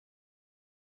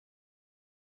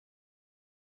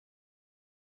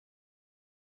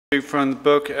From the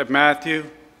book of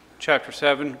Matthew, chapter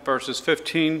 7, verses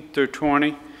 15 through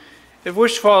 20. If you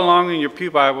wish to follow along in your pew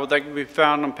Bible, that can be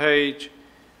found on page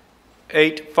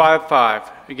 855.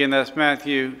 Again, that's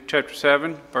Matthew chapter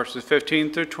 7, verses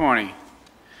 15 through 20.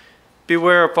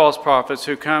 Beware of false prophets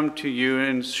who come to you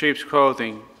in sheep's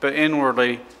clothing, but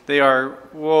inwardly they are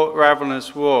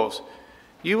ravenous wolves.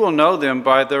 You will know them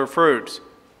by their fruits.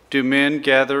 Do men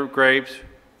gather grapes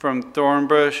from thorn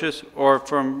bushes or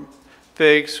from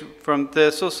figs from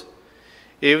thistles?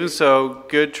 Even so,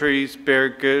 good trees bear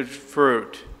good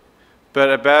fruit, but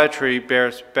a bad tree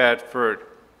bears bad fruit.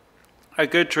 A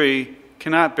good tree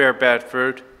cannot bear bad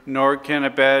fruit, nor can a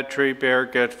bad tree bear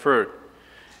good fruit.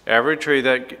 Every tree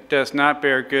that does not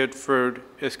bear good fruit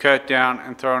is cut down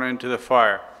and thrown into the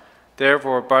fire.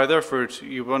 Therefore, by their fruits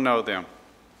you will know them.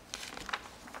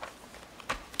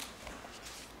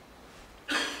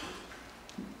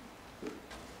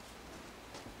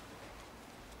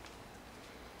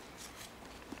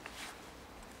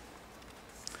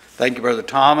 Thank you, Brother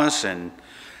Thomas, and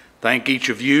thank each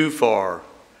of you for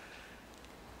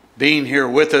being here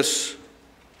with us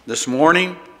this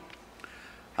morning.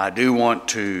 I do want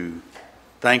to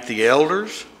thank the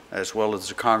elders as well as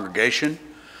the congregation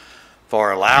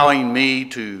for allowing me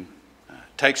to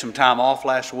take some time off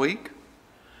last week.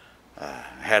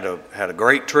 Had a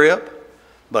great trip,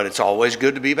 but it's always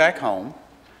good to be back home,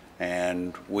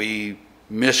 and we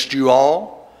missed you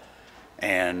all.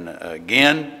 And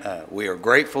again, we are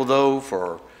grateful, though,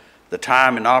 for the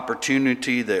time and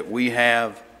opportunity that we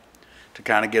have to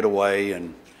kind of get away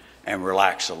and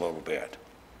relax a little bit.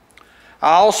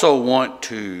 I also want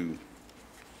to,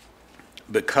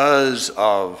 because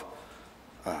of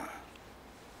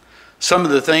some of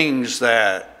the things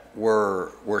that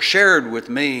were shared with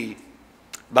me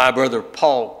by Brother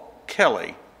Paul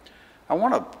Kelly, I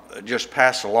want to just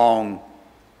pass along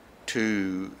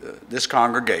to this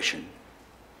congregation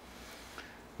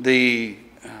the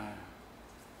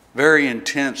very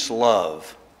intense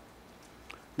love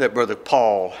that Brother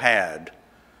Paul had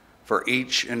for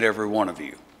each and every one of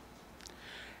you.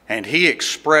 And he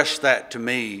expressed that to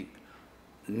me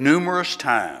numerous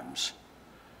times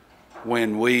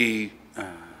when we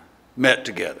met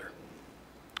together.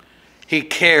 He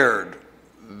cared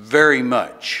very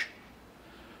much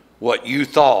what you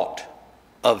thought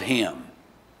of him.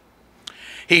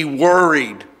 He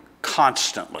worried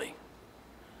constantly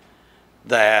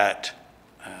that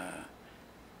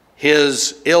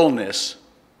his illness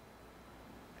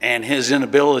and his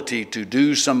inability to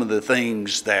do some of the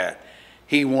things that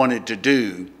he wanted to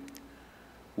do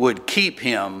would keep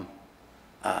him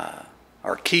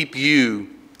or keep you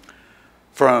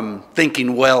from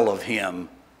thinking well of him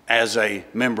as a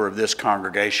member of this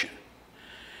congregation.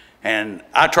 And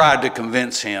I tried to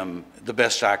convince him the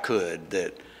best I could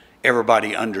that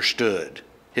everybody understood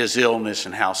his illness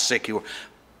and how sick he was.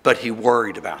 But he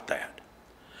worried about that.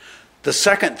 The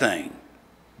second thing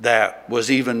that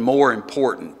was even more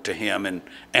important to him,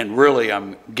 and really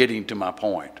I'm getting to my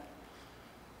point,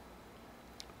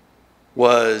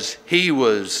 was he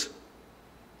was,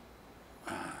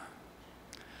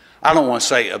 I don't want to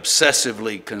say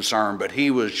obsessively concerned, but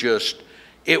he was just,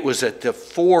 it was at the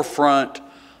forefront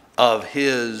of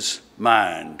his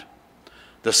mind,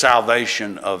 the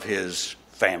salvation of his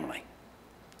family,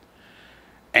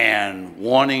 and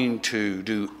wanting to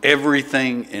do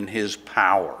everything in his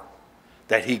power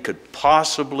that he could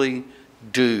possibly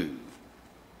do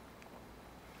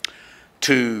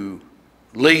to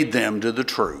lead them to the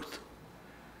truth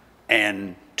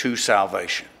and to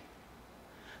salvation.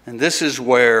 And this is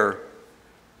where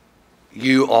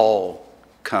you all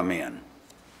come in.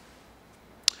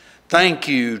 Thank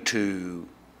you to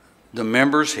the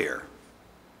members here.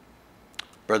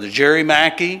 Brother Jerry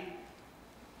Mackey,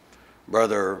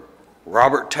 Brother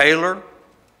Robert Taylor,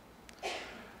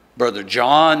 Brother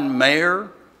John Mayer,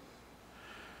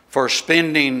 for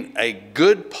spending a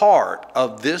good part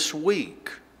of this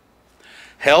week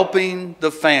helping the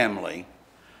family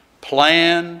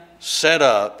plan, set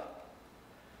up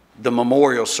the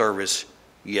memorial service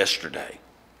yesterday.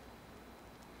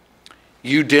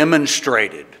 You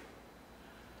demonstrated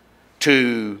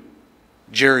to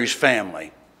Jerry's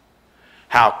family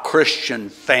how Christian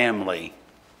family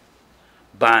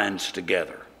binds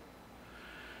together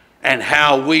and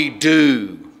how we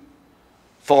do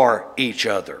for each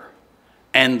other,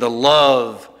 and the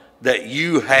love that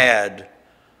you had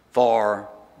for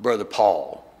Brother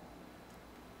Paul,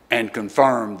 and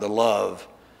confirmed the love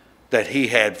that he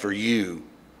had for you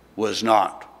was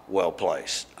not well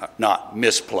placed, not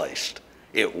misplaced.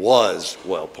 It was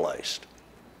well placed.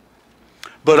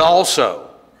 But also,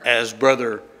 as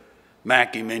Brother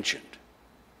Mackey mentioned,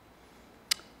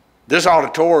 This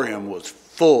auditorium was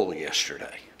full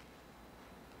yesterday.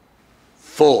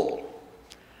 Full.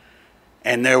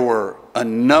 And there were a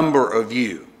number of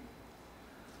you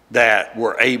that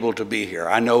were able to be here.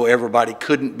 I know everybody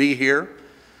couldn't be here.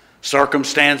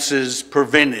 Circumstances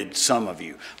prevented some of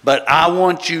you. But I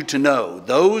want you to know,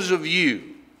 those of you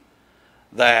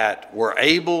that were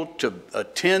able to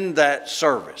attend that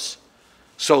service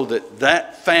so that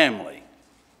that family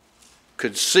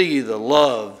could see the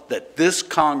love that this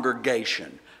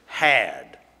congregation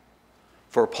had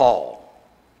for Paul,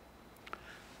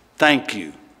 thank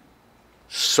you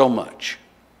so much.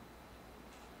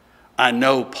 I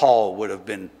know Paul would have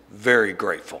been very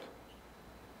grateful.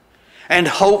 And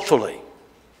hopefully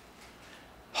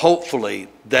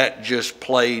that just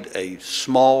played a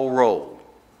small role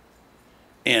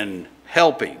in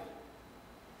helping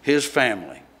his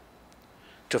family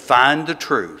to find the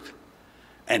truth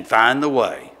and find the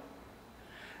way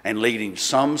and leading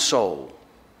some soul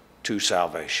to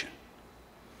salvation.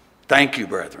 Thank you,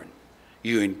 brethren.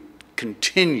 You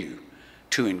continue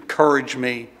to encourage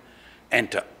me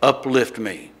and to uplift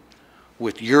me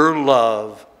with your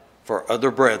love for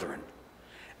other brethren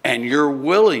and your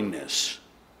willingness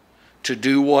to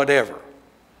do whatever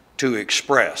to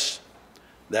express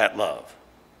that love.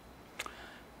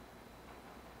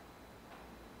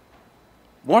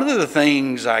 One of the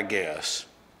things, I guess,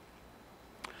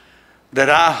 that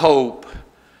I hope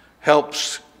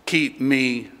helps keep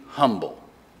me humble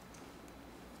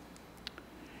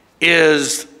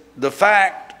is the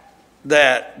fact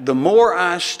that the more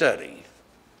I study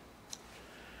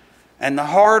and the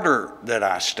harder that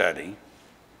I study,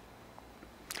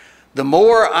 the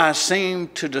more I seem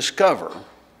to discover,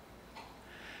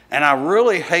 and I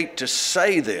really hate to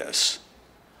say this,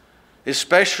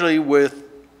 especially with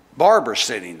Barbara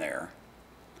sitting there,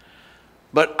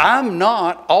 but I'm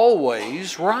not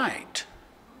always right.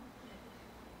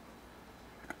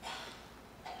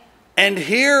 And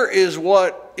here is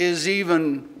what is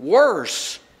even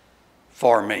worse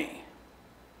for me.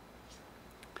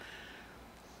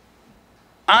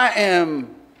 I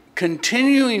am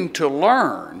continuing to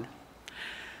learn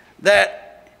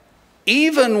that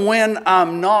even when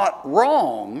I'm not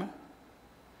wrong,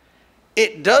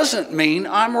 it doesn't mean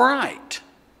I'm right.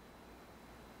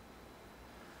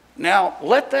 Now,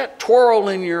 let that twirl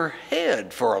in your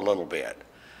head for a little bit,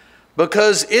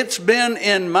 because it's been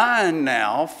in mind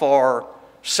now for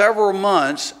several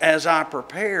months as I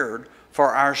prepared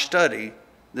for our study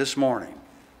this morning.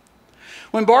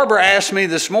 When Barbara asked me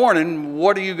this morning,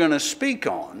 what are you going to speak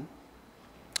on?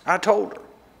 I told her.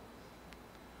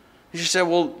 She said,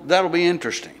 well, that'll be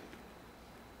interesting.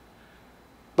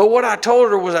 But what I told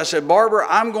her was, I said, Barbara,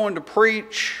 I'm going to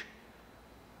preach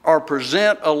or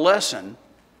present a lesson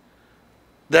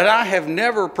that I have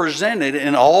never presented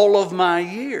in all of my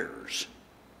years.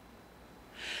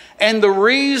 And the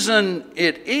reason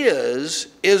it is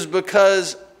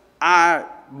because I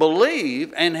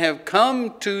believe and have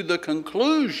come to the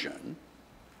conclusion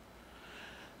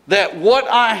that what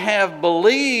I have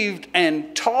believed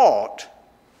and taught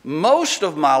most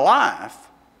of my life,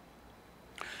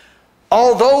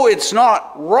 although it's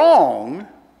not wrong,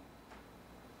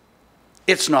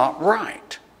 it's not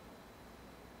right.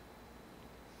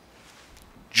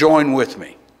 Join with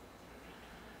me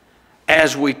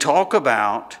as we talk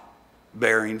about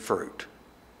bearing fruit.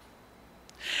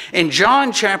 In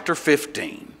John chapter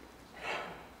 15,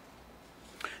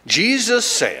 Jesus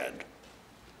said,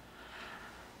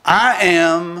 I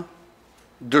am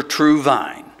the true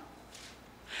vine,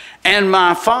 and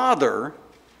my Father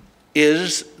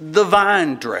is the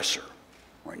vine dresser.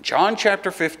 We're in John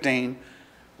chapter 15.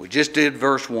 We just did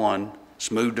verse 1.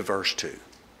 Let's move to verse 2.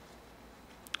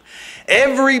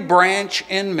 Every branch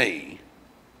in me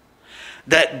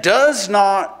that does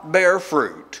not bear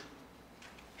fruit,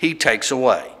 he takes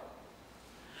away.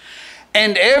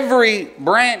 And every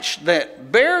branch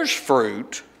that bears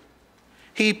fruit,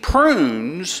 he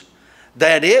prunes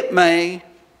that it may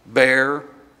bear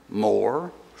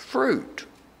more fruit.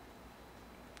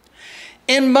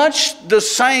 In much the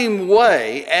same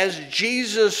way as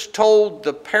Jesus told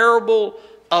the parable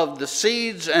of the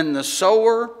seeds and the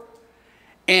sower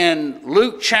in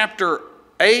Luke chapter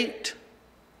 8,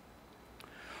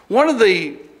 one of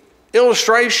the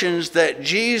illustrations that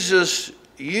Jesus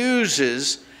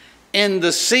uses in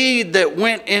the seed that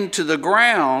went into the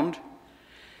ground,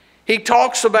 he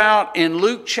talks about in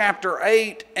Luke chapter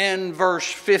 8 and verse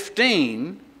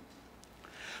 15,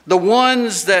 the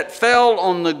ones that fell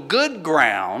on the good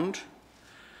ground,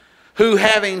 who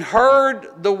having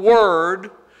heard the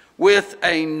word with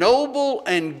a noble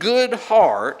and good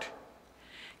heart,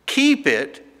 keep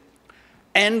it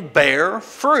and bear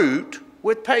fruit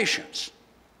with patience.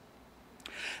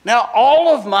 Now,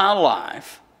 all of my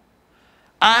life,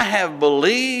 I have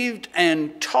believed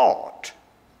and taught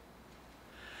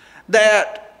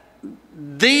that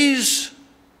these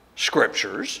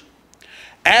scriptures,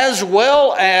 as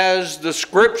well as the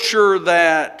scripture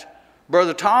that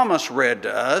Brother Thomas read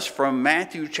to us from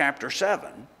Matthew chapter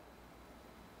 7,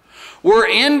 were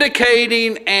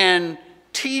indicating and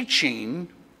teaching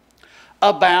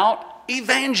about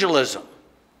evangelism.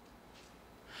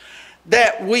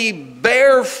 That we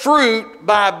bear fruit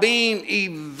by being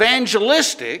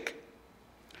evangelistic,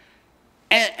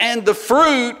 and the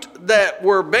fruit that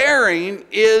we're bearing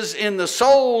is in the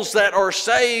souls that are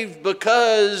saved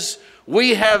because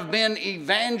we have been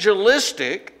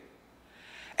evangelistic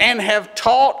and have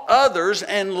taught others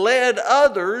and led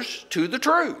others to the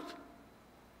truth.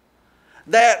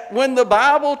 That when the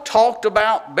Bible talked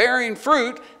about bearing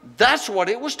fruit, that's what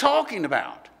it was talking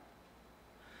about.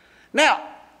 Now,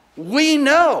 we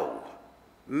know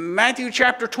Matthew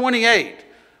chapter 28,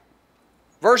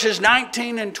 verses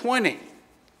 19 and 20.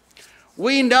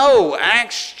 We know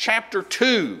Acts chapter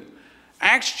 2,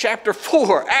 Acts chapter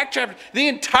 4, the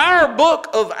entire book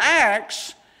of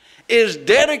Acts is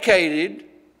dedicated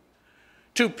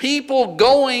to people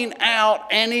going out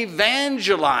and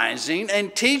evangelizing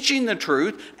and teaching the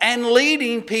truth and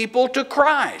leading people to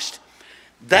Christ.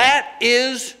 That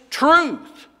is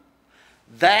truth.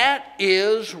 That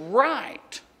is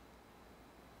right.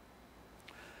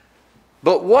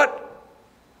 But what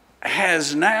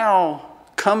has now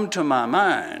come to my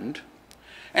mind,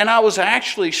 and I was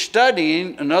actually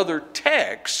studying another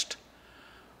text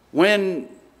when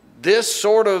this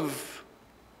sort of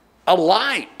a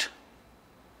light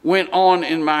went on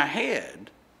in my head,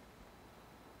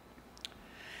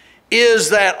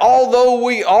 is that although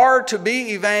we are to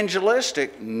be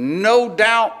evangelistic, no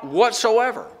doubt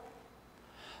whatsoever,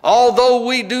 although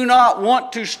we do not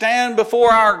want to stand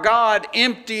before our God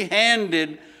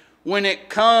empty-handed when it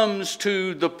comes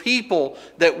to the people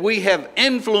that we have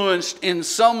influenced in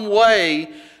some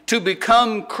way to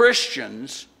become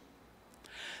Christians,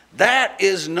 that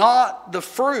is not the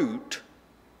fruit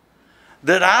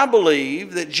that I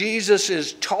believe that Jesus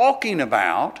is talking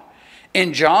about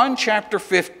in John chapter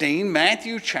 15,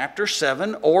 Matthew chapter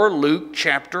 7, or Luke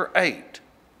chapter 8.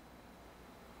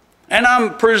 And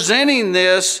I'm presenting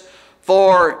this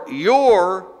for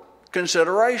your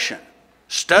consideration.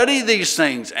 Study these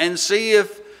things and see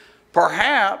if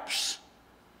perhaps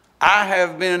I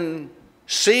have been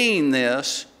seeing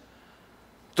this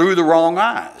through the wrong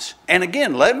eyes. And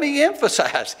again, let me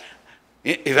emphasize,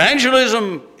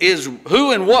 evangelism is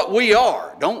who and what we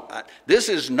are. This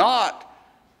is not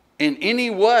in any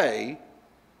way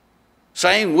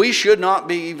saying we should not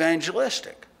be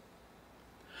evangelistic.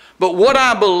 But what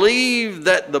I believe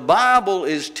that the Bible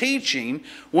is teaching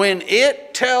when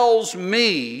it tells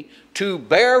me to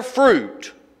bear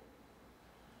fruit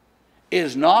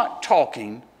is not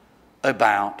talking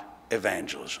about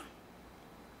evangelism.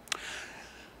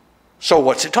 So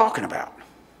what's it talking about?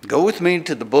 Go with me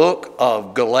to the book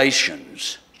of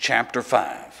Galatians chapter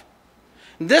 5.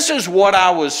 This is what I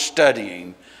was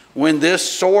studying when this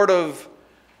sort of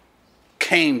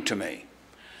came to me.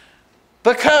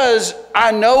 Because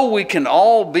I know we can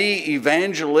all be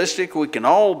evangelistic, we can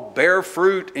all bear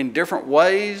fruit in different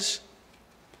ways,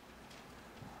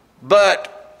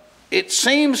 but it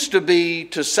seems to be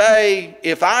to say,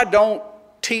 if I don't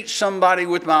teach somebody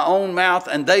with my own mouth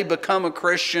and they become a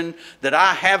Christian, that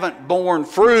I haven't borne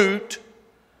fruit,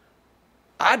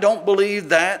 I don't believe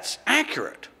that's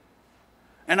accurate.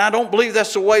 And I don't believe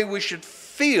that's the way we should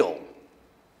feel.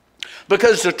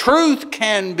 Because the truth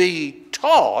can be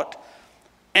taught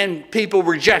and people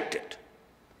reject it.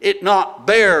 It not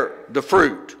bear the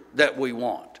fruit that we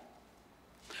want.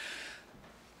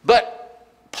 But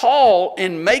Paul,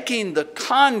 in making the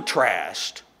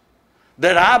contrast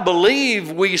that I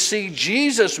believe we see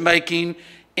Jesus making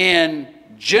in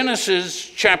Genesis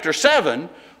chapter 7,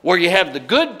 where you have the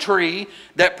good tree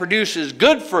that produces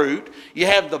good fruit, you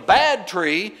have the bad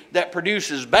tree that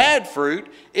produces bad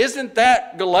fruit. Isn't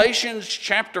that Galatians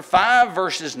chapter 5,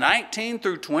 verses 19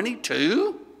 through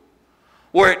 22?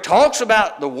 Where it talks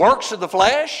about the works of the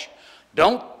flesh?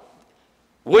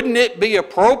 Wouldn't it be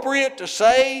appropriate to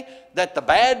say that the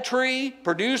bad tree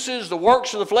produces the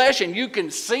works of the flesh, and you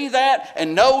can see that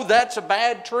and know that's a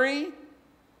bad tree?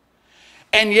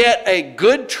 And yet a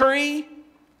good tree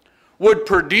would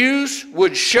produce,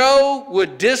 would show,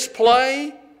 would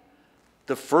display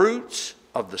the fruits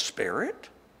of the Spirit.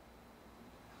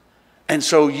 And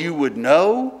so you would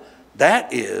know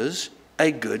that is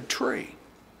a good tree.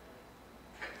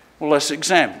 Well, let's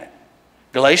examine it.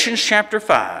 Galatians chapter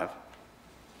 5,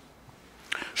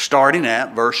 starting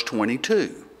at verse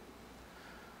 22.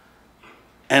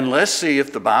 And let's see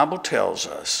if the Bible tells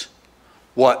us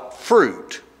what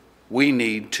fruit we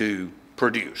need to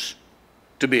produce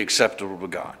to be acceptable to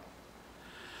God.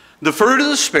 The fruit of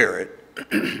the Spirit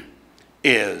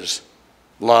is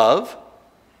love,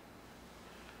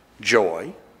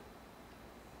 joy,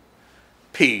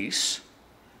 peace,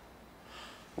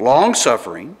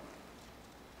 long-suffering,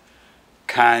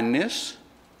 kindness,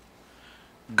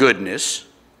 goodness,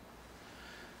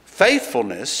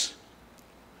 faithfulness,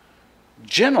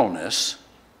 gentleness,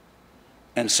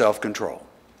 and self-control.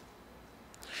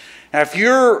 Now, if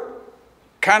you're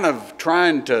kind of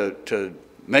trying to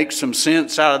make some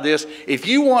sense out of this, if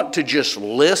you want to just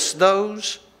list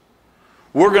those,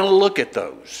 we're going to look at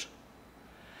those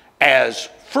as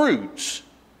fruits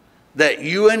that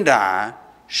you and I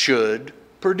should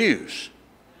produce.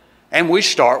 And we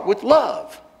start with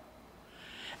love.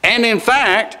 And in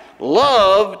fact,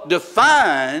 love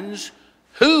defines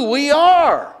who we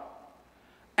are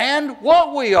and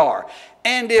what we are.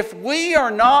 And if we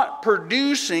are not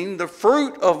producing the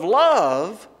fruit of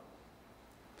love,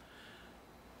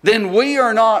 then we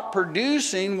are not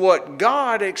producing what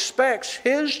God expects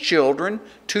His children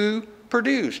to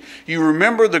produce. You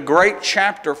remember the great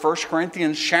chapter, 1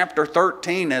 Corinthians chapter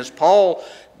 13, as Paul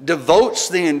devotes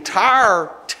the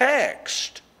entire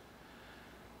text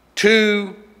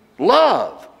to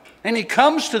love. And he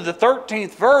comes to the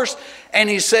 13th verse and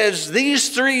he says, these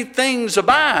three things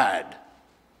abide.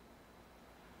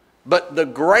 But the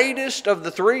greatest of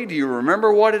the three, do you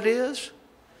remember what it is?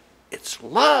 It's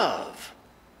love.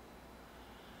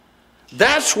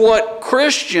 That's what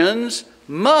Christians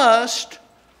must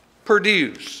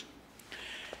produce.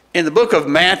 In the book of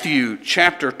Matthew,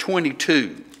 chapter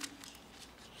 22,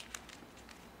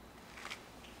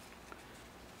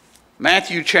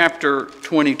 Matthew chapter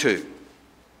 22,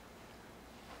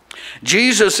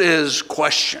 Jesus is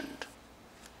questioned.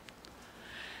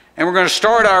 And we're going to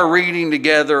start our reading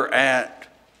together at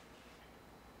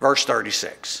verse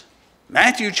 36.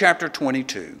 Matthew chapter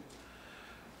 22,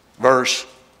 verse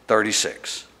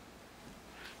 36.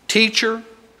 Teacher,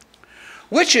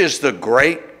 which is the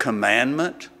great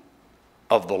commandment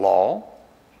of the law?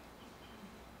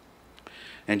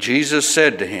 And Jesus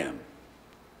said to him,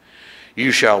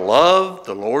 you shall love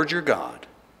the Lord your God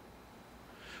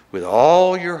with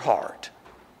all your heart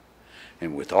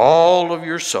and with all of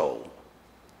your soul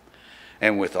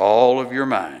and with all of your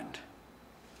mind.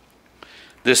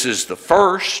 This is the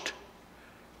first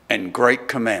and great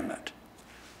commandment.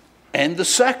 And the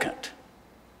second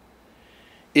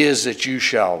is that you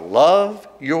shall love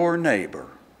your neighbor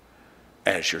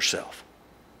as yourself.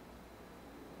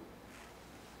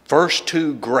 First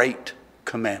two great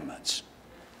commandments.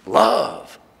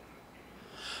 Love.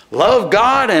 Love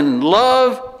God and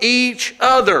love each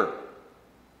other.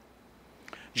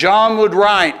 John would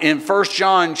write in 1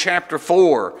 John chapter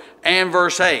 4 and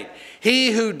verse 8,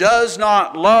 he who does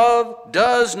not love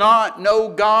does not know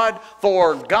God,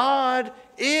 for God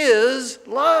is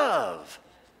love.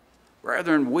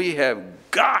 Brethren, we have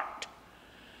got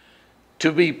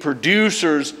to be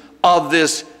producers of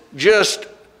this just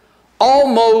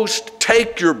almost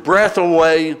take your breath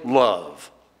away love.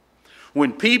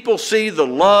 When people see the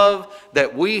love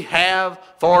that we have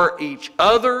for each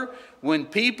other, when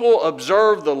people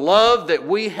observe the love that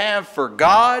we have for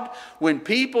God, when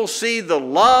people see the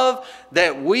love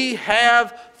that we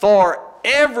have for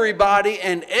everybody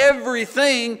and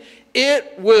everything,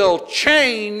 it will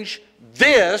change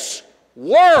this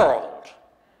world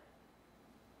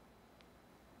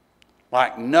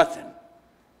like nothing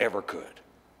ever could.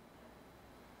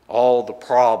 All the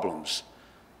problems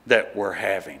that we're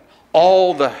having,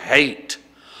 all the hate,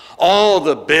 all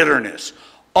the bitterness,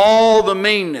 all the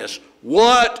meanness,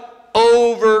 what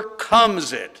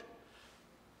overcomes it?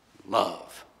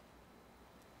 Love.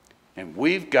 And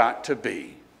we've got to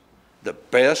be the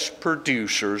best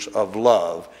producers of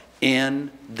love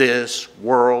in this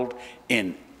world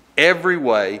in every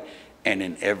way and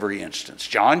in every instance.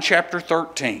 John chapter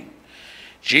 13.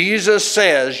 Jesus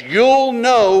says, you'll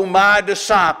know my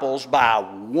disciples by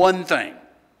one thing.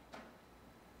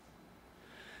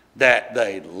 That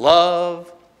they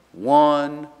love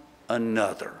one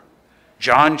another.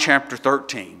 John chapter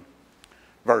 13,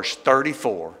 verse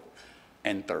 34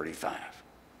 and 35.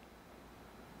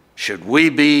 Should we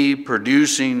be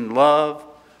producing love?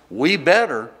 We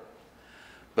better,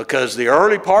 because the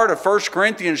early part of 1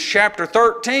 Corinthians chapter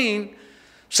 13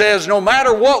 says no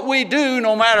matter what we do,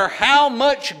 no matter how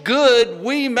much good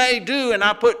we may do, and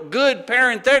I put good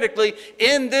parenthetically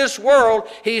in this world,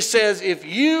 he says if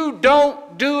you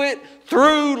don't do it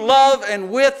through love and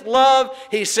with love,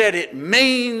 he said it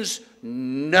means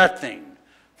nothing.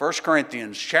 1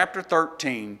 Corinthians chapter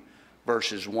 13,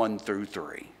 verses 1 through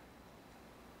 3.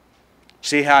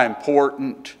 See how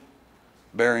important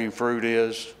bearing fruit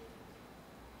is?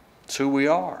 It's who we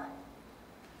are.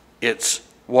 It's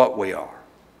what we are.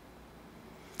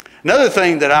 Another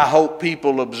thing that I hope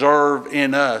people observe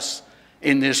in us,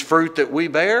 in this fruit that we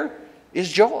bear,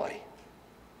 is joy.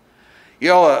 You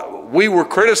know, we were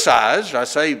criticized, I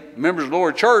say members of the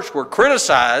Lord Church were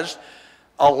criticized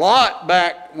a lot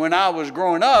back when I was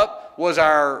growing up, was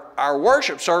our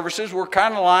worship services were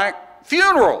kind of like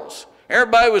funerals.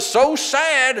 Everybody was so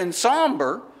sad and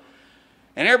somber,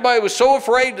 and everybody was so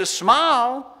afraid to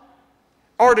smile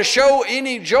or to show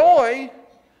any joy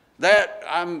that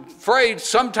I'm afraid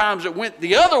sometimes it went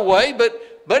the other way,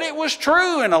 but it was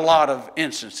true in a lot of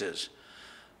instances.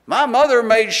 My mother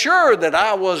made sure that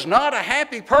I was not a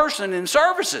happy person in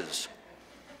services.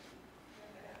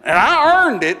 And I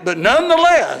earned it, but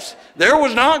nonetheless, there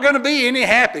was not going to be any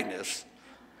happiness.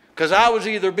 Because I was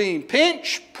either being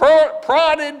pinched,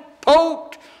 prodded,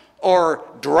 poked, or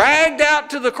dragged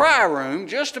out to the cry room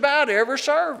just about every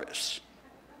service.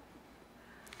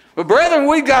 But brethren,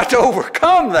 we've got to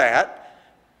overcome that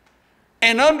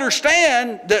and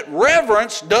understand that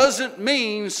reverence doesn't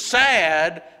mean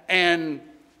sad and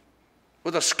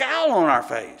with a scowl on our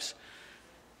face.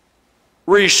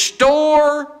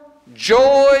 Restore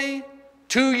joy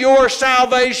to your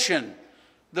salvation,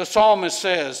 the psalmist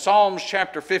says, Psalms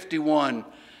chapter 51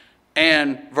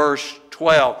 and verse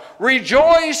 12.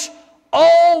 Rejoice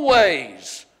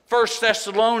always, 1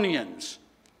 Thessalonians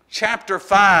chapter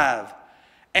 5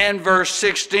 and verse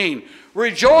 16.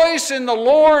 Rejoice in the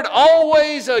Lord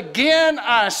always. Again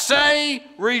I say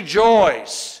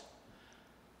rejoice.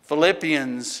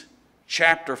 Philippians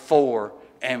chapter 4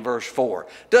 and verse 4.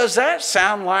 Does that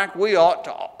sound like we ought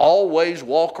to always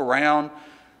walk around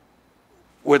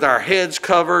with our heads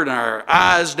covered and our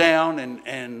eyes down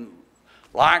and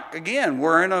like, again,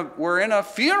 we're in a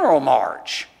funeral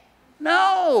march?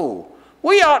 No.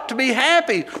 We ought to be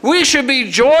happy. We should be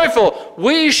joyful.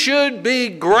 We should be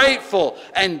grateful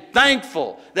and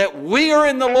thankful that we are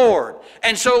in the Lord.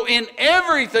 And so in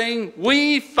everything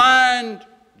we find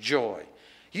joy.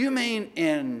 You mean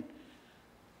in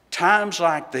times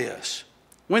like this,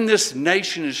 when this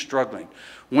nation is struggling,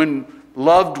 when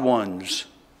loved ones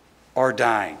are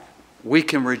dying, we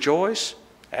can rejoice?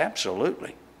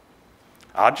 Absolutely.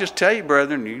 I'll just tell you,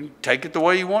 brethren, you take it the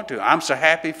way you want to. I'm so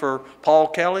happy for Paul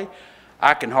Kelly,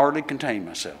 I can hardly contain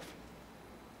myself.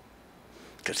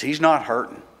 Because he's not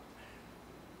hurting.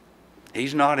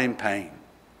 He's not in pain.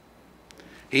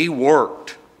 He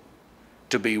worked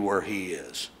to be where he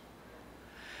is.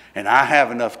 And I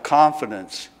have enough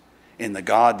confidence in the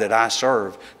God that I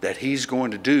serve that he's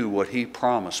going to do what he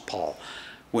promised Paul.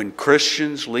 When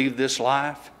Christians leave this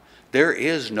life, there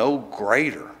is no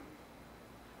greater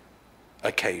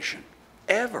occasion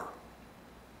ever.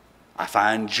 I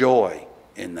find joy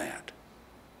in that.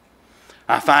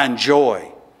 I find joy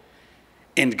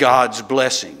in God's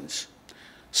blessings,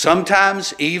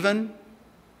 sometimes even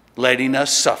letting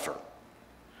us suffer,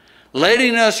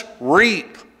 letting us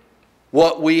reap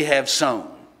what we have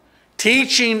sown,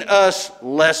 teaching us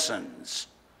lessons.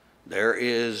 There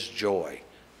is joy.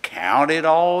 Count it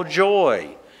all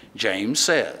joy, James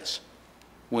says,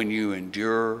 when you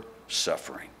endure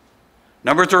suffering.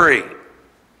 Number 3,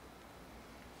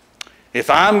 if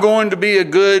I'm going to be a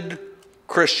good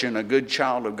Christian, a good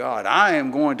child of God, I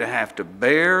am going to have to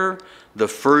bear the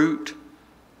fruit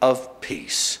of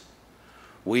peace.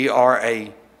 We are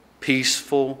a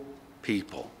peaceful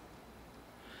people.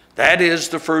 That is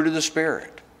the fruit of the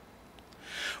Spirit.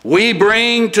 We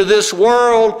bring to this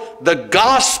world the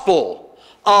gospel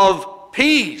of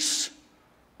peace.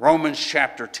 Romans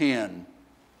chapter 10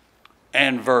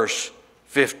 and verse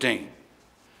 15.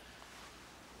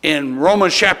 In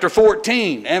Romans chapter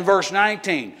 14 and verse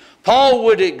 19, Paul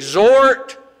would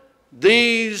exhort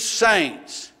these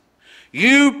saints,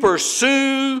 you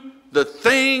pursue the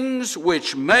things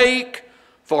which make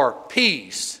for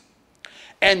peace,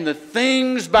 and the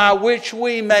things by which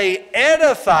we may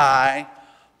edify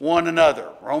one another.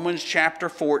 Romans chapter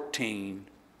 14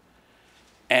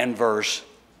 and verse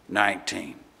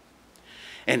 19.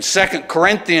 In 2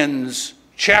 Corinthians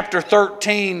chapter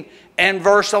 13 and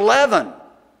verse 11,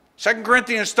 2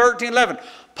 Corinthians 13, 11,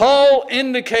 Paul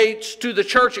indicates to the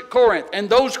church at Corinth and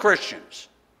those Christians,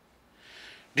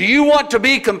 do you want to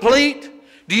be complete?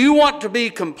 Do you want to be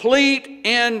complete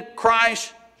in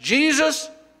Christ Jesus?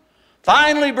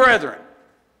 Finally, brethren,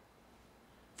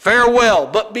 farewell,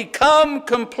 but become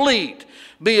complete.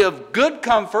 Be of good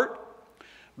comfort,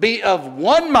 be of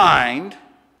one mind,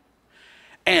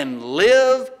 and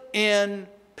live in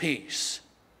peace.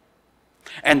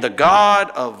 And the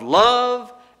God of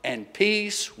love and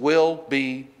peace will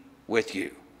be with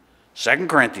you. 2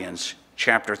 Corinthians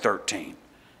chapter 13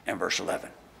 and verse 11.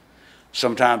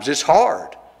 Sometimes it's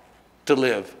hard to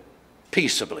live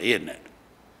peaceably, isn't it?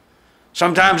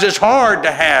 Sometimes it's hard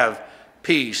to have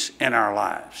peace in our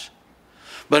lives.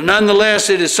 But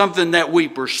nonetheless, it is something that we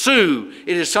pursue.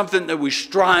 It is something that we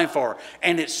strive for.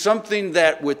 And it's something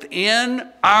that within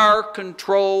our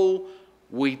control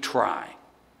we try.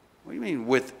 What do you mean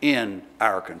within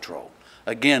our control?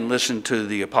 Again, listen to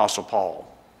the Apostle Paul.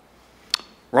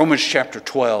 Romans chapter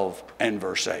 12 and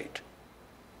verse 8.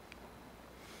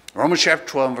 Romans chapter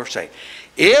 12 and verse 8.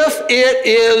 If it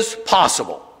is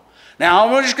possible. Now,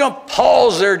 I'm just going to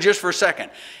pause there just for a second.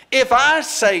 If I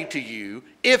say to you,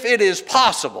 if it is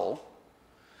possible,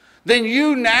 then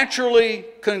you naturally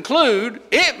conclude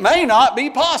it may not be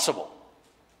possible.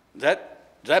 Does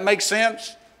that make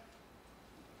sense?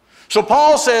 So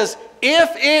Paul says, if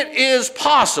it is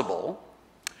possible,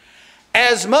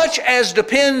 as much as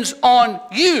depends on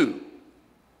you,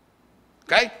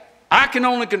 okay? I can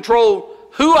only control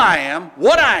who I am,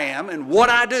 and what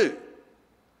I do.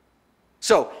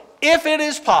 So, if it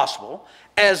is possible,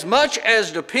 as much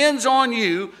as depends on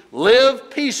you, live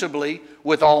peaceably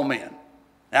with all men.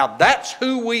 Now, that's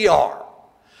who we are.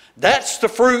 That's the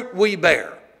fruit we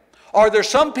bear. Are there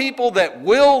some people that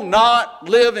will not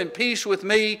live in peace with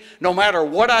me no matter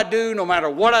what I do, no matter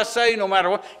what I say, no matter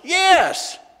what?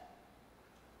 Yes.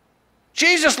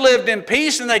 Jesus lived in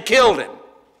peace and they killed him.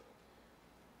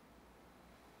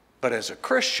 But as a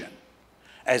Christian,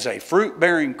 as a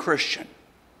fruit-bearing Christian,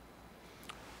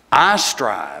 I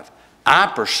strive, I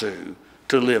pursue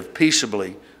to live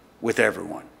peaceably with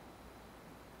everyone.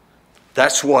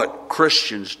 That's what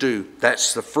Christians do.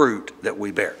 That's the fruit that we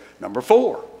bear. Number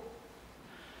 4,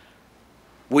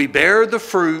 we bear the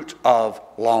fruit of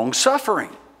long-suffering.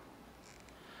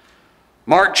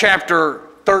 Mark chapter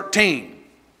 13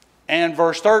 and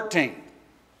verse 13.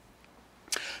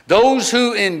 Those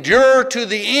who endure to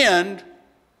the end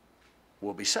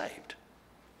will be saved.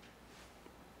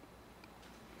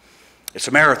 It's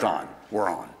a marathon we're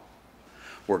on.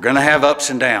 We're going to have ups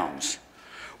and downs.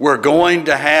 We're going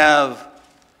to have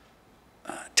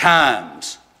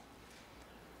times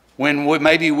when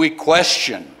maybe we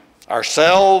question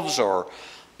ourselves or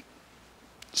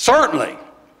certainly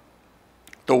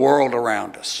the world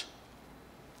around us.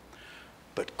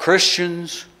 But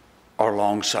Christians are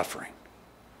long-suffering.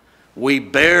 We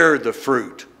bear the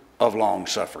fruit of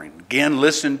long-suffering. Again,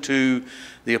 listen to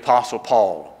the Apostle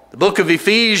Paul. The book of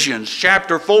Ephesians,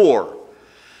 chapter 4,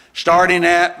 starting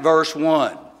at verse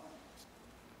 1.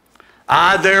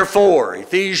 I therefore,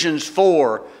 Ephesians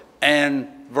 4 and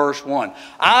verse 1.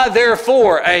 I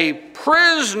therefore, a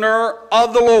prisoner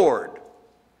of the Lord,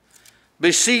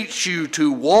 beseech you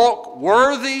to walk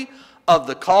worthy of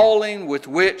the calling with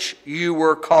which you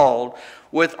were called,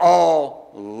 with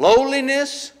all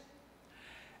lowliness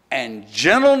and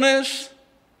gentleness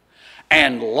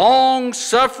and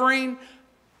long-suffering,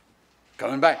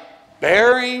 coming back,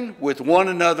 bearing with one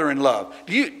another in love.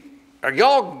 Are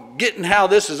y'all getting how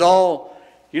this is all,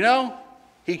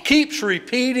 he keeps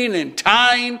repeating and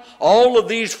tying all of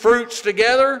these fruits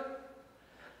together,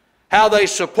 how they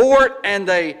support and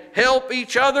they help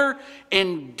each other,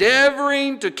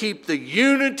 endeavoring to keep the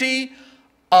unity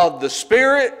of the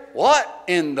Spirit, what?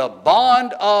 In the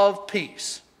bond of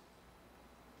peace.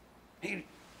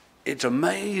 It's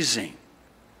amazing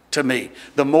to me.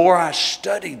 The more I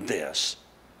studied this,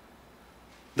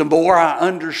 the more I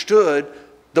understood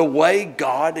the way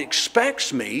God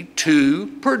expects me to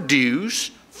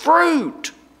produce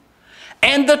fruit.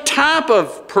 And the type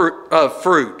of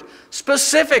fruit,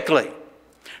 specifically.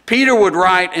 Peter would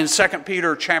write in 2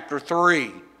 Peter chapter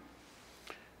 3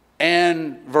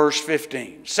 and verse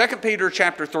 15. 2 Peter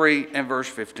chapter 3 and verse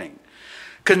 15.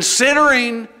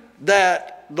 Considering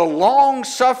that the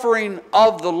long-suffering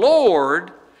of the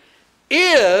Lord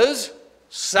is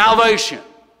salvation.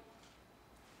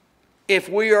 If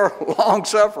we are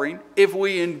long-suffering, if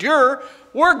we endure,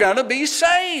 we're going to be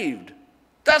saved.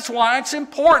 That's why it's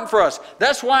important for us.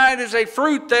 That's why it is a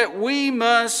fruit that we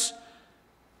must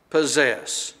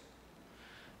possess.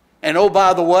 And oh,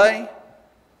 by the way,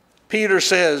 Peter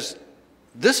says,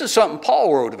 this is something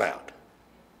Paul wrote about.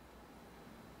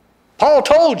 Paul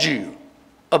told you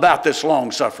about this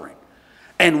long-suffering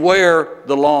and where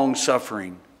the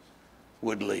long-suffering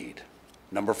would lead.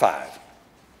 Number 5.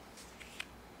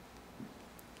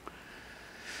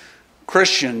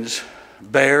 Christians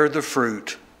bear the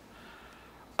fruit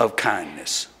of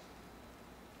kindness.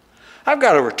 I've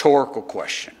got a rhetorical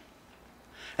question.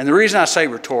 And the reason I say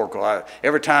rhetorical,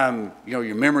 every time your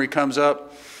memory comes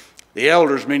up, the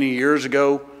elders many years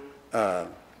ago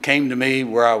came to me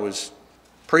where I was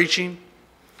preaching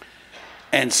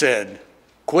and said,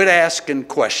 quit asking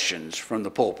questions from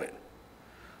the pulpit,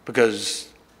 because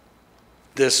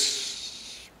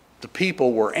the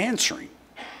people were answering.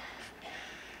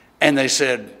 And they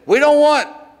said, we don't want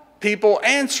people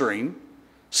answering,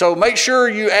 so make sure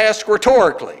you ask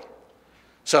rhetorically.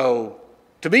 So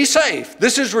to be safe,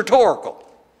 this is rhetorical.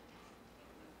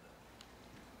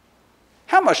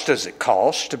 How much does it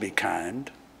cost to be kind?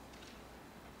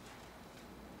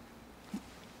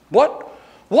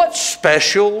 What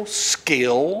special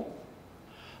skill?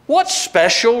 What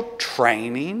special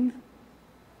training?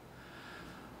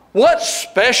 What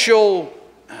special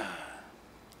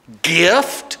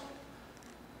gift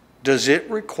does it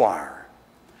require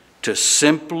to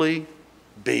simply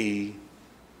be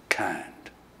kind?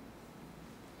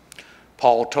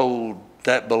 Paul told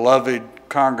that beloved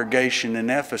congregation in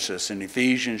Ephesus in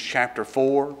Ephesians chapter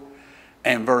 4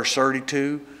 and verse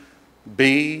 32,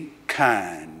 be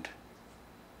kind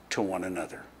to one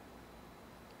another.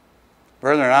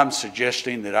 Brethren, I'm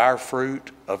suggesting that our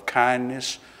fruit of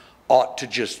kindness ought to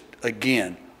just,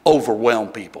 again, overwhelm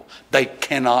people. They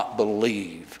cannot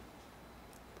believe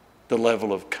the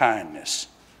level of kindness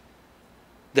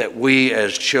that we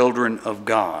as children of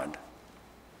God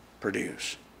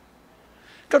produce.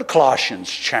 Go to Colossians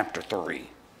chapter 3.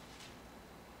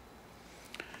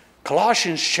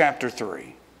 Colossians chapter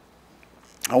 3.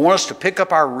 I want us to pick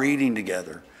up our reading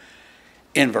together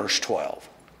in verse 12.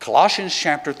 Colossians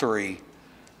chapter 3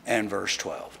 and verse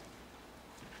 12.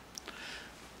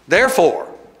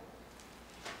 Therefore,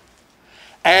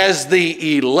 as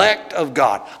the elect of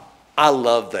God. I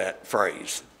love that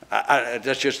phrase.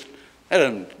 That's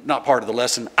not part of the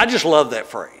lesson. I just love that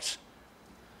phrase.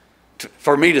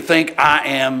 For me to think I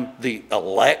am the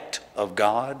elect of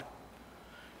God,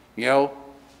 God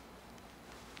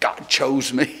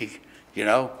chose me,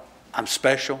 I'm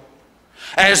special.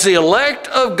 As the elect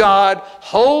of God,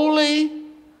 holy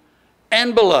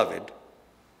and beloved,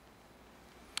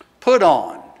 put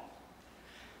on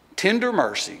tender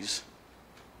mercies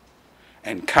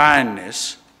and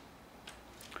kindness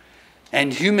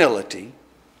and humility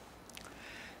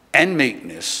and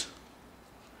meekness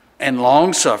and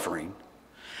long-suffering,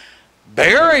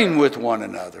 bearing with one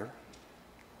another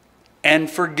and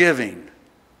forgiving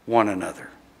one another.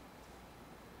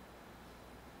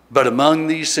 But among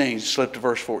these things, slip to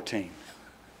verse 14.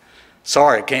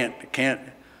 Sorry, I can't.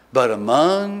 But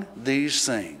among these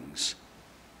things,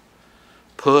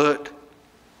 put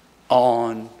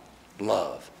on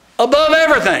love. Above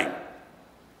everything,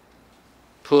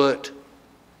 put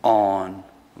on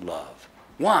love.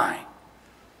 Why?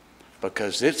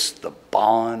 Because it's the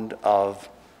bond of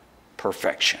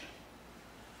perfection.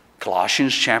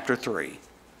 Colossians chapter 3,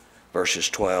 verses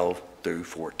 12 through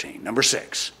 14. Number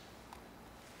 6.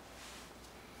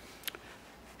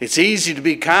 It's easy to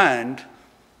be kind.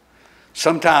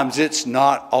 Sometimes it's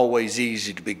not always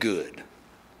easy to be good.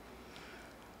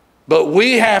 But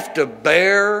we have to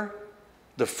bear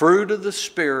the fruit of the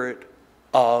Spirit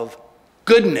of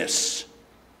goodness.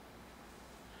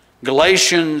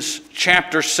 Galatians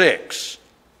chapter 6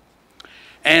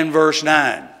 and verse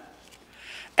 9.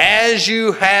 As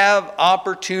you have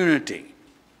opportunity,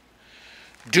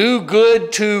 do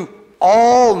good to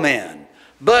all men,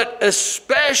 but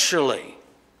especially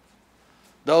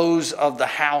those of the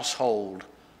household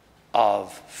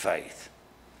of faith.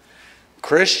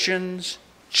 Christians,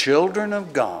 children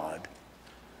of God,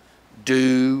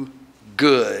 do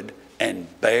good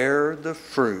and bear the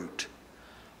fruit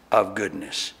of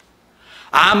goodness.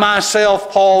 I myself,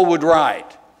 Paul would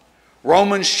write,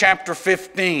 Romans chapter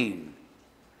 15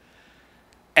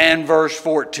 and verse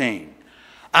 14.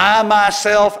 I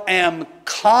myself am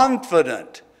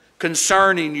confident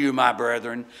concerning you, my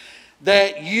brethren,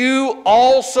 that you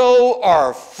also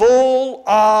are full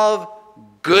of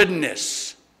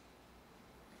goodness.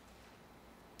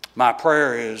 My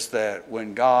prayer is that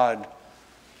when God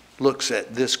looks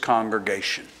at this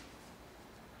congregation,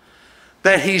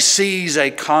 that he sees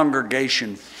a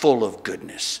congregation full of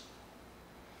goodness.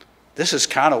 This is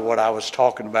kind of what I was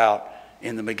talking about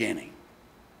in the beginning.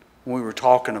 When we were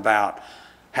talking about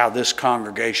how this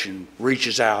congregation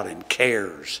reaches out and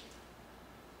cares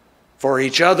for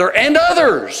each other and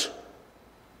others.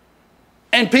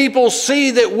 And people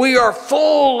see that we are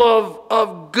full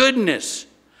of goodness.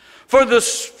 For the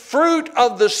fruit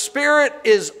of the Spirit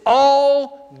is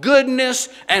all goodness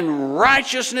and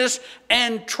righteousness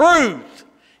and truth.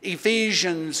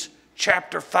 Ephesians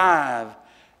chapter 5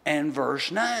 and verse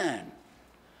 9.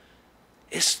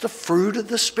 It's the fruit of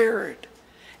the Spirit.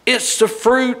 It's the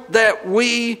fruit that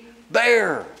we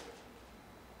bear.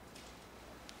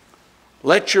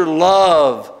 Let your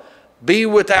love be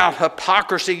without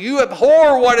hypocrisy. You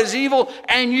abhor what is evil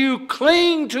and you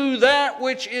cling to that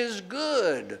which is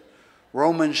good.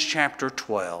 Romans chapter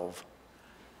 12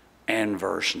 and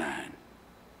verse 9.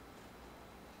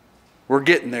 We're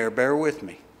getting there, bear with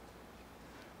me.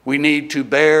 We need to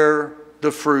bear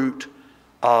the fruit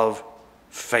of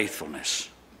faithfulness.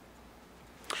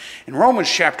 In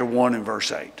Romans chapter 1 and verse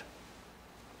 8,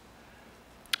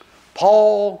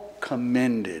 Paul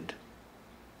commended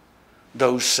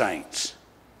those saints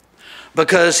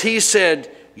because he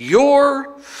said,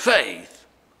 your faith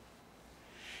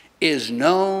is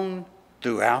known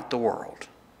throughout the world.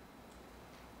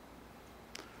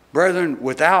 Brethren,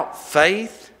 without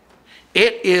faith,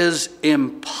 it is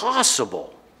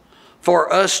impossible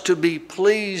for us to be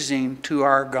pleasing to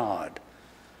our God.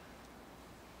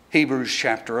 Hebrews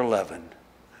chapter 11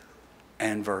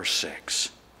 and verse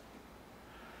 6.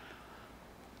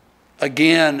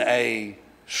 Again, a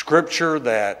scripture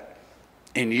that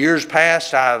in years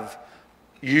past I've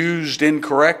used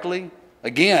incorrectly.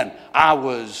 Again, I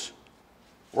was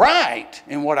right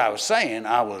in what I was saying.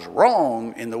 I was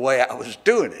wrong in the way I was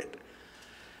doing it.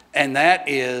 And that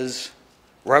is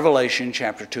Revelation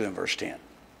chapter 2 and verse 10.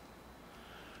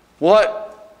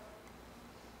 What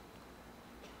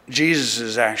Jesus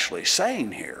is actually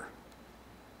saying here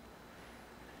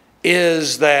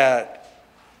is that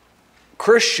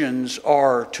Christians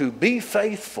are to be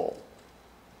faithful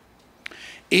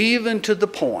even to the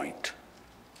point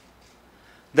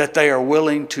that they are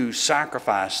willing to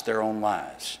sacrifice their own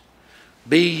lives.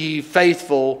 Be ye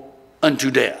faithful unto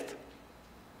death.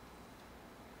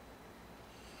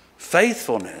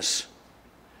 Faithfulness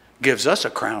gives us a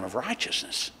crown of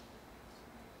righteousness.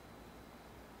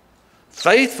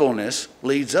 Faithfulness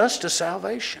leads us to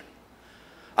salvation.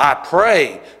 I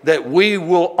pray that we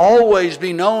will always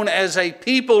be known as a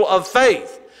people of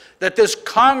faith, that this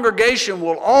congregation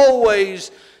will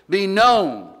always be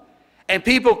known, and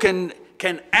people can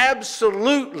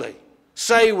absolutely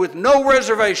say with no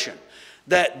reservation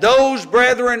that those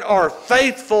brethren are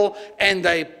faithful and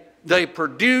they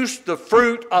produce the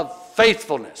fruit of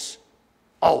faithfulness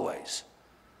always.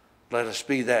 Let us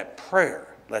be that prayer.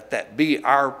 Let that be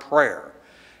our prayer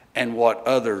and what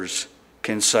others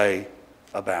can say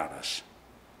about us.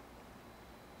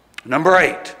 Number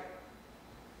 8,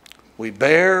 we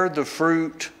bear the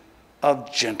fruit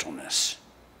of gentleness.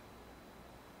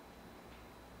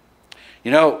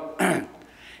 You know,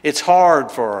 it's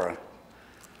hard for,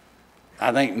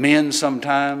 I think, men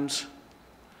sometimes,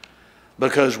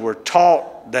 because we're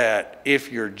taught that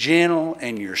if you're gentle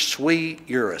and you're sweet,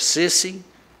 you're a sissy.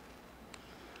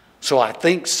 So I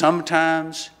think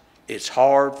sometimes it's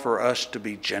hard for us to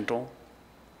be gentle,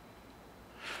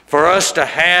 for us to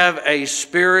have a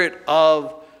spirit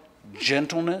of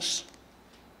gentleness.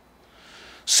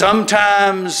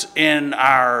 Sometimes in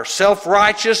our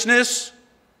self-righteousness,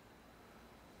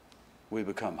 we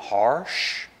become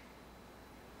harsh.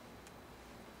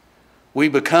 We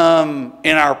become,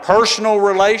 in our personal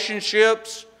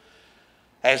relationships,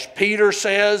 as Peter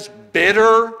says,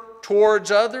 bitter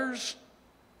towards others.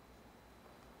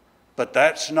 But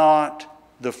that's not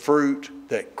the fruit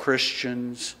that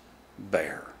Christians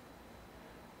bear.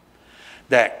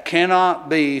 That cannot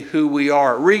be who we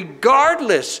are,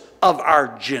 regardless of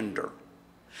our gender.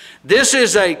 This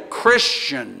is a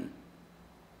Christian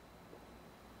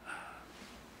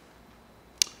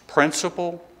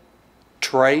principle,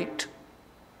 trait.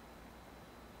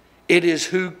 It is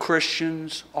who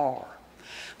Christians are.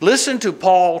 Listen to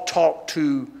Paul talk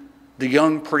to the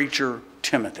young preacher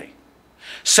Timothy.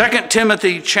 2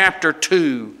 Timothy chapter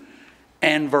 2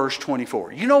 and verse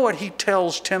 24. You know what he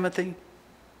tells Timothy?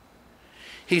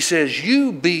 He says,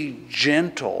 you be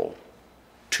gentle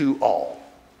to all.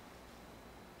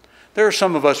 There are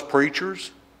some of us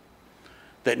preachers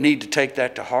that need to take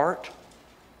that to heart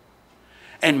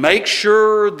and make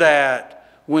sure that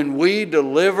when we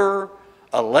deliver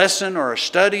a lesson or a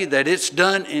study, that it's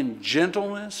done in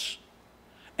gentleness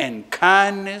and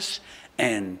kindness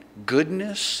and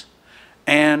goodness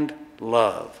and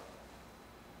love.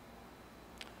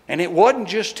 And it wasn't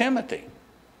just Timothy.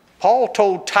 Paul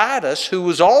told Titus, who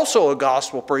was also a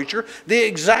gospel preacher, the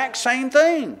exact same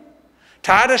thing.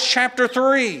 Titus chapter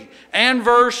 3 and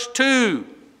verse 2.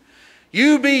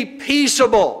 You be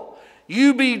peaceable,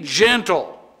 you be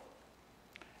gentle,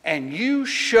 and you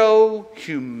show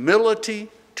humility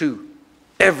to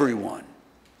everyone.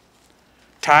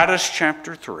 Titus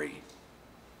chapter 3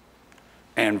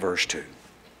 and verse 2.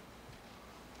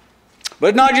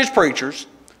 But not just preachers,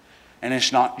 and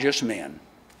it's not just men.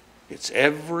 It's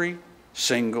every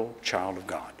single child of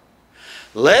God.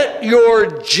 Let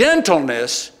your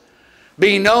gentleness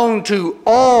be known to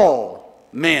all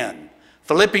men.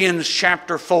 Philippians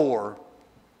chapter 4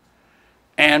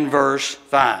 and verse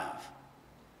 5.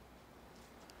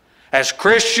 As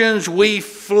Christians, we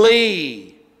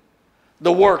flee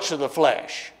the works of the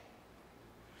flesh.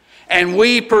 And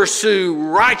we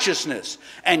pursue righteousness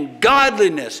and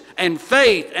godliness and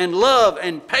faith and love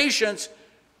and patience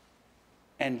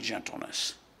and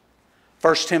gentleness.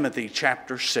 1 Timothy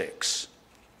chapter 6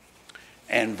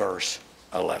 and verse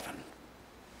 11.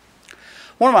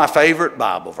 One of my favorite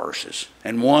Bible verses,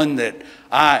 and one that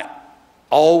I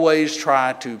always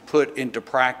try to put into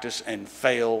practice and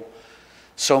fail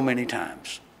so many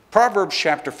times. Proverbs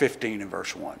chapter 15 and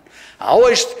verse 1.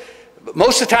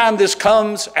 Most of the time this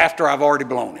comes after I've already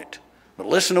blown it. But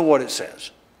listen to what it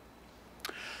says.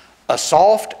 A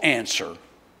soft answer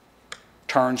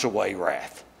turns away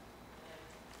wrath.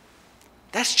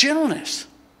 That's gentleness.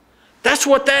 That's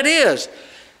what that is.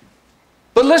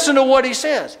 But listen to what he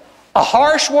says. A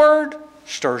harsh word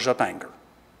stirs up anger.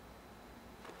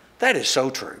 That is so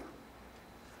true.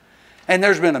 And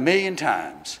there's been a million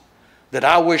times that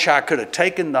I wish I could have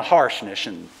taken the harshness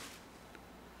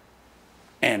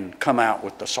and come out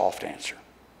with the soft answer.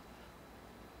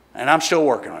 And I'm still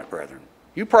working on it, brethren.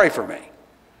 You pray for me,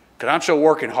 because I'm still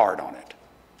working hard on it.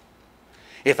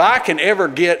 If I can ever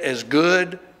get as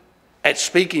good at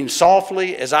speaking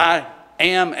softly as I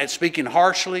am at speaking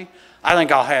harshly, I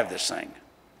think I'll have this thing.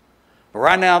 But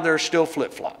right now, they're still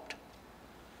flip-flopped.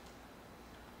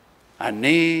 I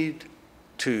need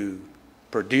to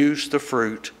produce the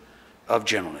fruit of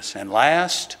gentleness. And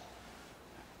last,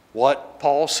 what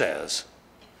Paul says,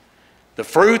 the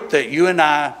fruit that you and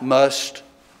I must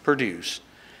produce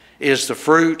is the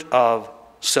fruit of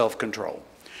self-control.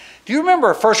 Do you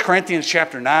remember 1 Corinthians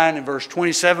chapter 9 and verse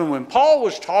 27 when Paul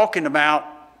was talking about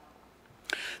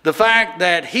the fact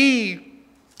that he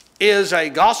is a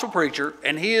gospel preacher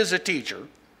and he is a teacher.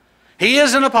 He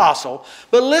is an apostle.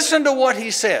 But listen to what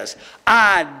he says.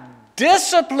 I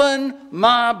discipline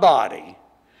my body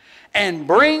and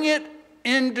bring it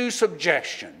into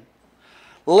subjection,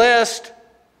 lest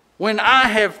when I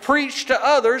have preached to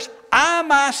others, I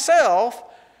myself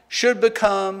should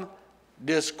become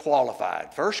disqualified.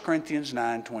 1 Corinthians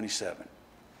 9:27.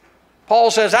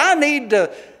 Paul says, I need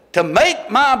to make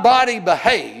my body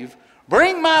behave,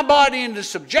 bring my body into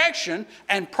subjection,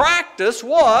 and practice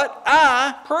what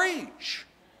I preach.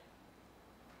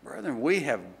 Brethren, we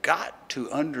have got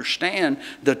to understand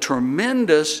the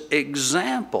tremendous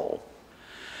example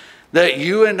that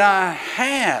you and I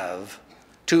have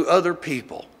to other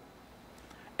people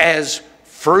as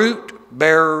fruit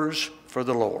bearers for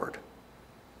the Lord.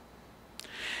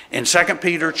 In 2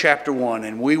 Peter chapter 1,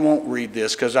 and we won't read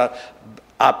this because I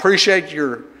appreciate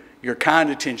your kind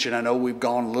attention. I know we've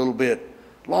gone a little bit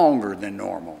longer than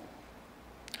normal.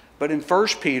 But in 2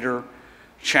 Peter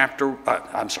chapter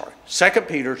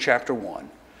 1,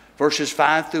 verses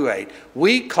 5 through 8,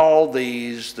 we call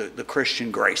these the Christian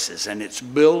graces, and it's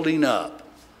building up.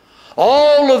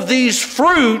 All of these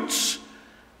fruits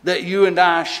that you and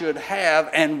I should have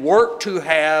and work to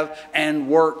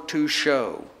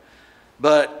show.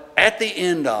 But at the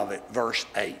end of it, verse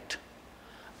 8,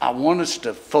 I want us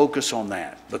to focus on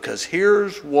that, because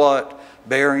here's what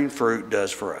bearing fruit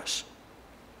does for us.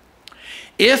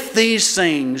 If these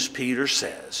things, Peter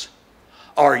says,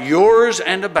 are yours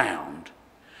and abound,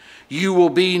 you will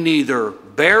be neither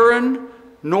barren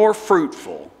nor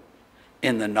fruitful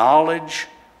in the knowledge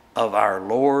of our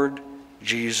Lord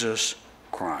Jesus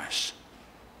Christ.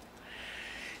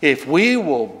 If we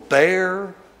will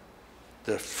bear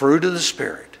the fruit of the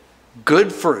Spirit,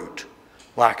 good fruit,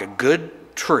 like a good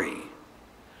tree,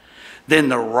 then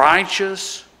the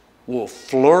righteous will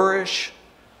flourish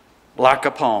like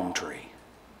a palm tree,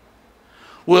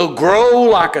 will grow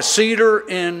like a cedar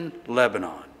in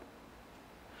Lebanon.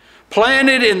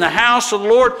 Planted in the house of the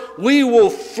Lord, we will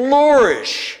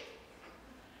flourish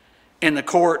in the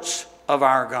courts of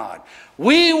our God.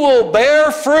 We will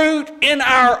bear fruit in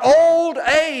our old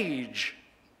age.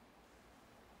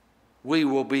 We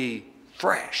will be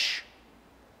fresh.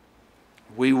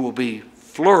 We will be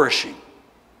flourishing.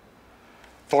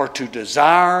 For to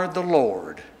desire the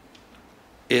Lord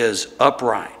is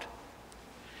upright.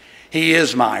 He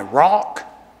is my rock,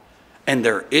 and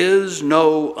there is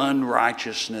no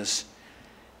unrighteousness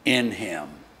in him.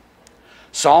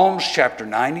 Psalms chapter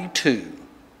 92,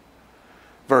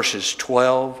 verses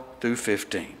 12 through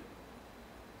 15.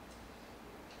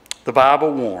 The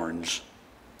Bible warns,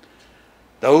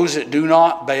 those that do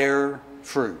not bear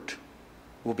fruit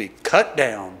will be cut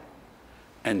down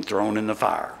and thrown in the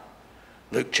fire.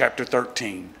 Luke chapter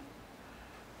 13,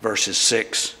 verses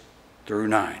 6 through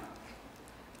 9.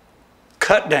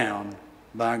 Cut down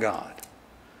by God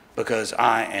because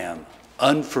I am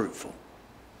unfruitful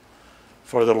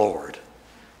for the Lord.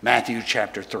 Matthew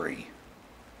chapter 3,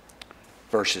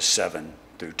 verses 7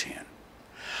 through 10.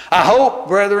 I hope,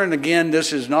 brethren, again,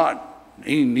 this is not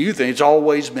any new thing. It's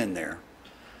always been there.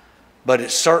 But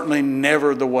it's certainly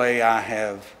never the way I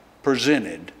have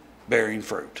presented bearing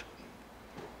fruit.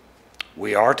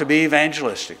 We are to be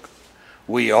evangelistic.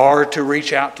 We are to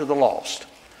reach out to the lost.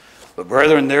 But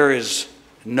brethren, there is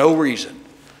no reason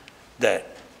that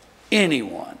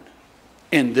anyone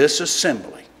in this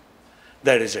assembly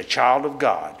that is a child of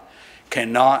God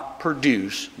cannot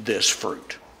produce this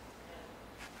fruit.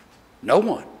 No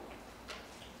one.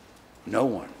 No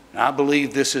one. And I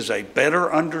believe this is a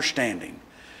better understanding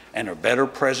and a better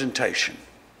presentation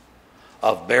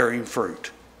of bearing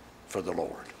fruit for the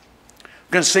Lord.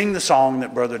 I'm going to sing the song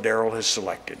that Brother Darrell has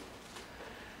selected.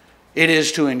 It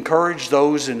is to encourage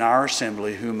those in our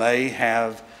assembly who may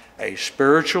have a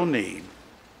spiritual need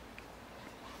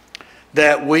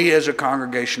that we as a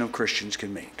congregation of Christians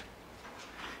can meet.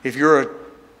 If you're a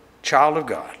child of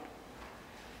God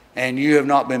and you have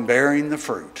not been bearing the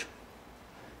fruit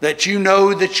that you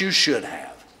know that you should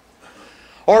have,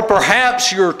 or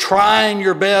perhaps you're trying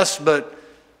your best but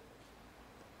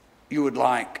you would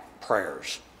like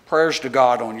prayers to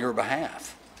God on your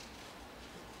behalf,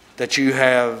 that you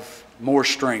have more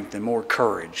strength and more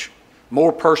courage,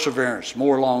 more perseverance,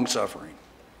 more long-suffering,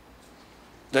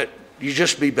 that you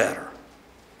just be better,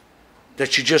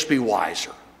 that you just be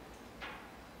wiser.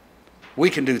 We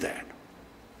can do that.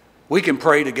 We can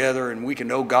pray together and we can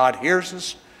know God hears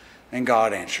us and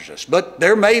God answers us. But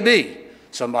there may be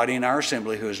somebody in our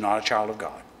assembly who is not a child of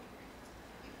God,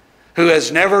 who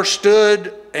has never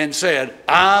stood and said,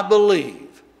 I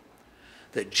believe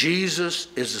that Jesus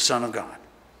is the Son of God.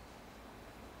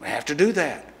 We have to do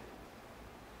that.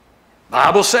 The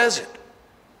Bible says it.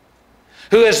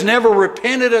 Who has never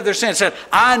repented of their sins, said,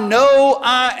 I know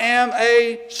I am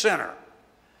a sinner.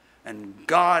 And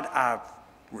God, I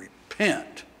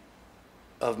repent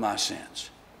of my sins.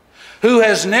 Who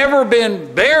has never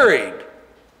been buried,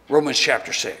 Romans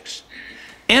chapter 6,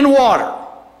 in water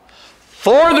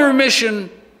for the remission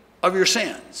of your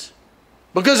sins.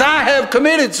 Because I have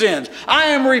committed sins. I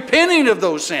am repenting of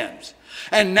those sins.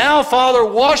 And now, Father,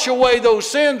 wash away those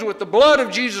sins with the blood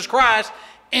of Jesus Christ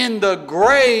in the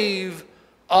grave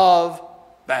of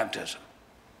baptism.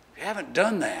 If you haven't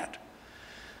done that,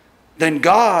 then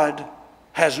God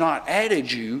has not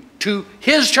added you to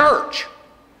His church,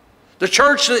 the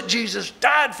church that Jesus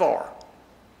died for.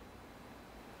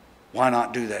 Why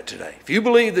not do that today? If you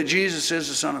believe that Jesus is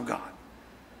the Son of God,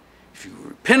 if you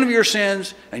repent of your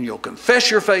sins and you'll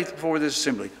confess your faith before this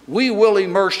assembly, we will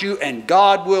immerse you and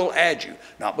God will add you.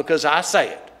 Not because I say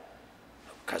it,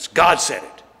 because God said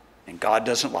it. And God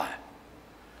doesn't lie.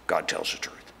 God tells the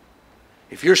truth.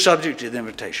 If you're subject to the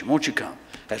invitation, won't you come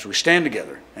as we stand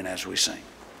together and as we sing?